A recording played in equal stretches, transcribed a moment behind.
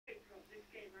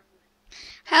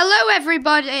Hello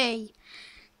everybody,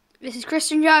 this is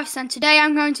Christian Jarvis and today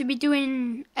I'm going to be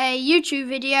doing a YouTube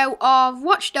video of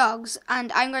Watch Dogs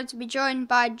and I'm going to be joined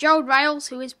by Joel Riles,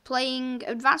 who is playing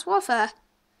Advanced Warfare.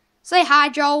 Say hi,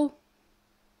 Joel.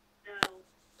 No.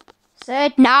 Say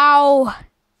it now.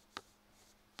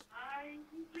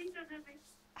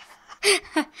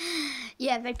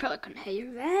 Yeah, they probably couldn't hear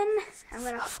you then. I'm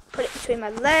going to put it between my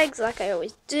legs like I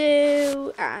always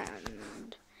do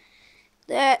and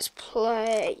let's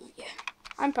play.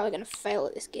 I'm probably going to fail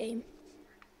at this game.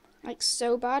 Like,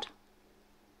 so bad.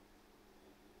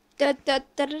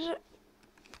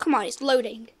 Come on, it's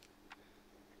loading.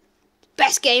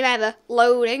 Best game ever.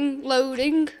 Loading.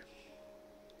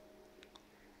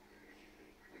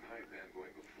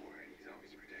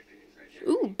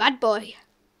 Ooh, bad boy.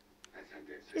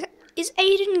 Is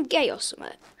Aiden gay or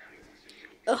something?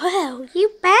 Oh,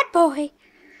 you bad boy.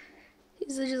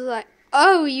 He's just like,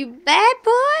 oh, you bad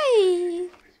boy.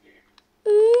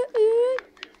 Ooh.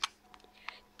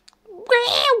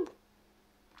 Wow.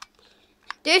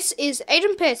 This is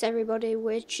Aiden Pierce, everybody,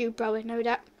 which you probably know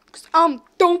that, because I'm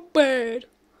stupid.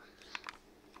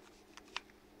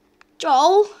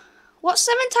 Joel, what's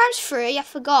 7 times 3? I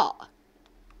forgot.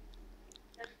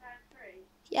 7 times 3?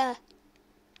 Yeah.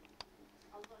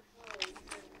 I'm not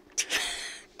sure.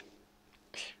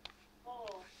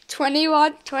 4.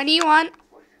 21. No,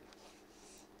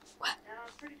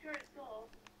 I'm pretty sure it's 4.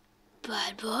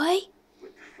 Bad boy.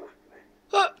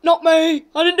 Not me.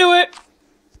 I didn't do it.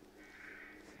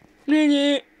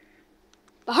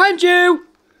 Behind you.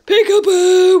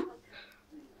 Peekaboo.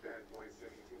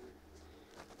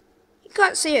 You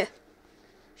can't see her.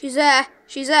 She's there.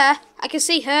 I can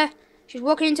see her. She's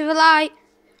walking into the light.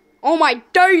 Oh my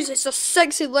days, it's a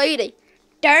sexy lady.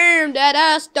 Damn, that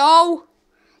ass though.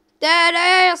 That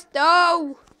ass.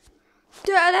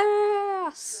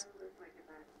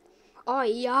 Oh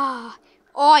yeah.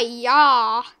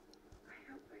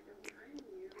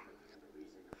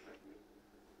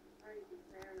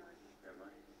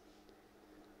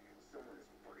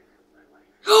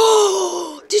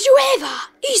 Oh, did you ever?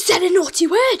 He said a naughty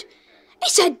word. He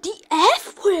said the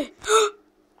F word.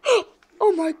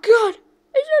 Oh my god.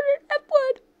 He said an F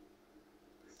word.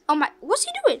 Oh my, what's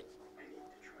he doing?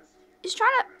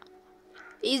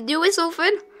 He's doing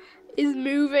something. He's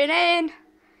moving in.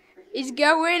 He's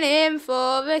going in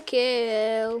for the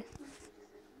kill.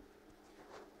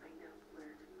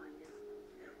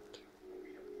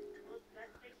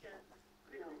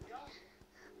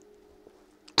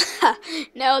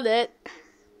 Nailed it.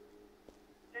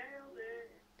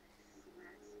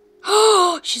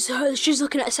 Oh, she's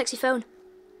looking at a sexy phone.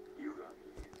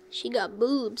 She got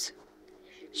boobs.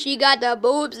 She got the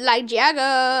boobs like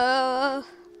Jagger.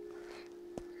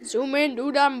 Zoom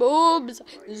into them boobs.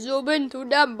 Zoom into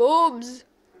them boobs.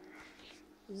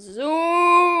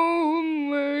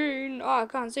 Zoom in. Oh, I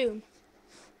can't zoom.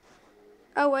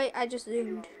 Oh wait, I just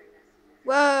zoomed.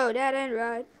 Whoa, that ain't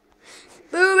right.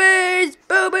 Boobies!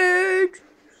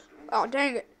 Oh,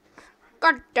 dang it.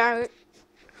 God dang it.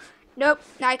 Nope,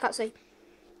 now I can't see.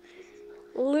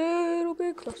 A little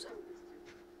bit closer.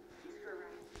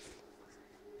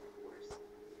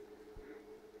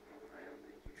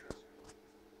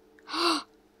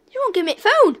 You won't give me a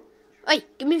phone. Hey,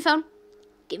 give me a phone.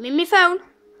 Give me my phone.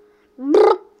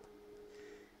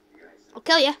 I'll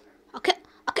kill you.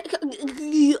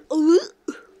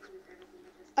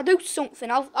 I'll do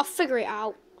something. I'll figure it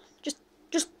out.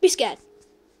 Just be scared.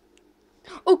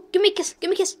 Oh, give me a kiss.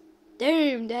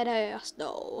 Damn that ass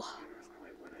though.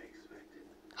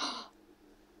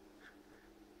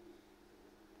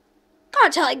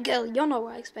 Can't tell that girl you're not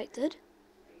what I expected.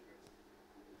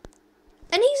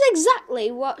 And he's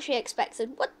exactly what she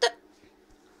expected. What the?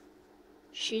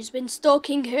 She's been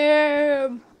stalking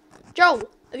him. Joel,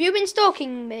 have you been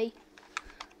stalking me?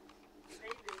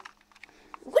 Maybe.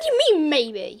 What do you mean,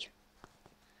 maybe?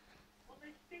 What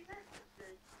makes you think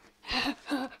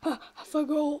that's I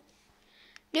forgot.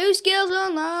 New skills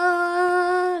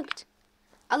unlocked.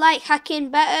 I like hacking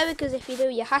better because if you do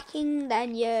your hacking,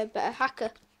 then you're a better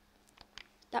hacker.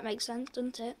 That makes sense,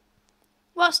 doesn't it?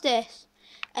 What's this?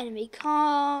 Enemy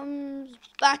comms,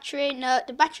 battery. No,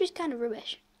 the battery's kind of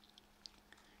rubbish.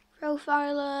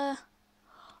 Profiler,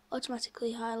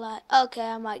 automatically highlight. Okay,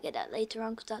 I might get that later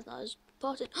on because that's not as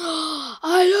important.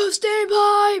 I love steam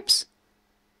pipes.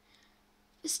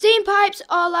 Steam pipes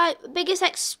are like the biggest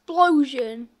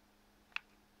explosion.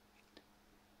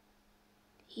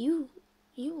 You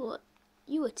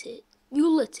lit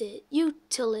it. You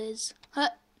tillers. I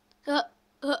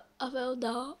fell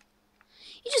down.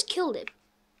 You just killed him.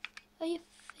 Are you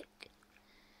thick?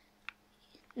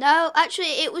 No,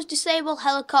 actually, it was disabled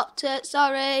helicopter.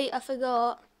 Sorry, I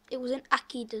forgot. It was an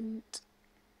accident.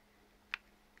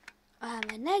 And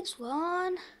the next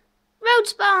one, road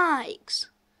spikes.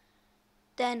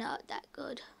 They're not that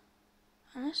good,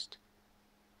 honest.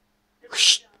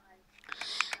 Whoosh.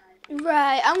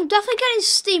 Right, I'm definitely getting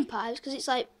steam pipes because it's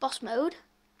like boss mode.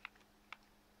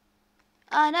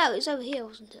 I know, it's over here,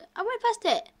 wasn't it? I went past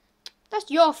it.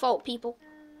 That's your fault, people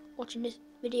watching this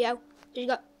video. You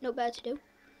got no better to do.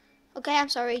 Okay, I'm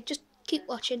sorry. Just keep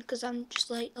watching because I'm just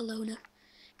like a loner.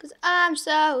 Because I'm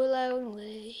so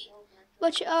lonely.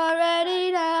 But you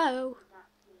already know.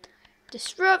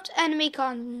 Disrupt enemy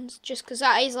cons. Just because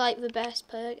that is like the best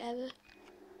perk ever.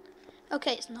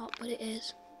 Okay, it's not, but it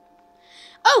is.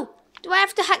 Oh! Do I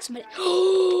have to hack somebody?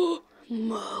 Oh!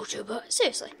 Motorbike.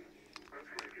 Seriously.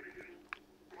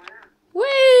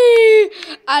 Whee!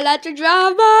 I like to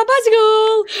drive my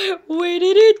bicycle. Wee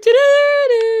doo doo doo doo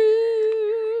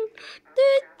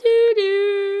doo doo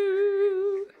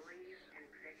doo.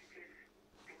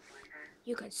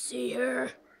 You can see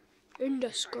her in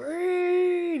the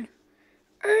screen.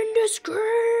 In the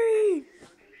screen.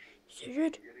 See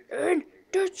it in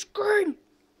the screen.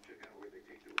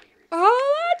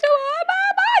 Oh, I do have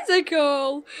my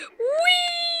bicycle.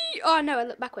 Whee! Oh no, I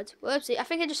looked backwards. Whoopsie, I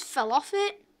think I just fell off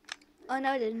it. Oh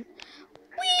no, I didn't.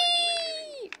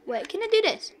 Whee! Wait, can I do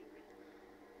this?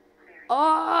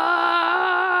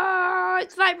 Oh,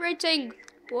 it's vibrating.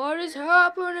 What is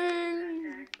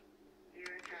happening?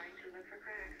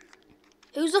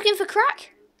 Who's looking for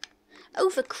crack? Oh,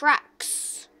 for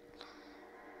cracks.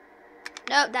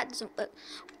 No, that doesn't work.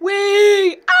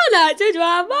 Whee! I like to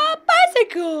drive my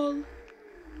bicycle.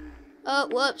 Oh,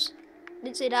 whoops.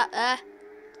 Didn't see that there.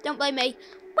 Don't blame me.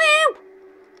 Wow!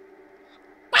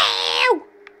 Wow!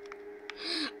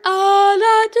 I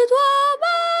like to drive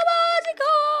my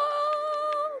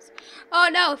bicycles. Oh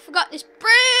no, I forgot this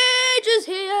bridge is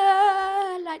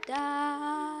here. Like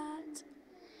that.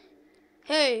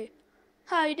 Hey,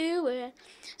 how you doing?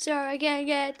 Sorry I can't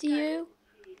get to you.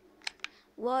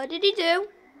 What did he do?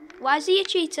 Why is he a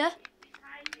cheater?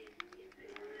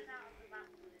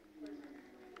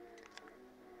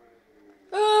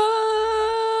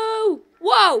 Oh!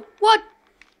 Whoa! What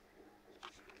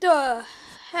the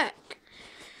heck?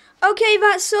 Okay,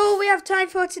 that's all we have time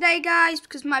for today, guys,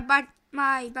 because my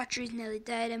battery's nearly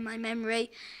dead and my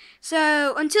memory.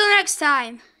 So, until next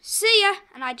time, see ya!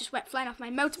 And I just went flying off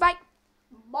my motorbike.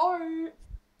 Bye!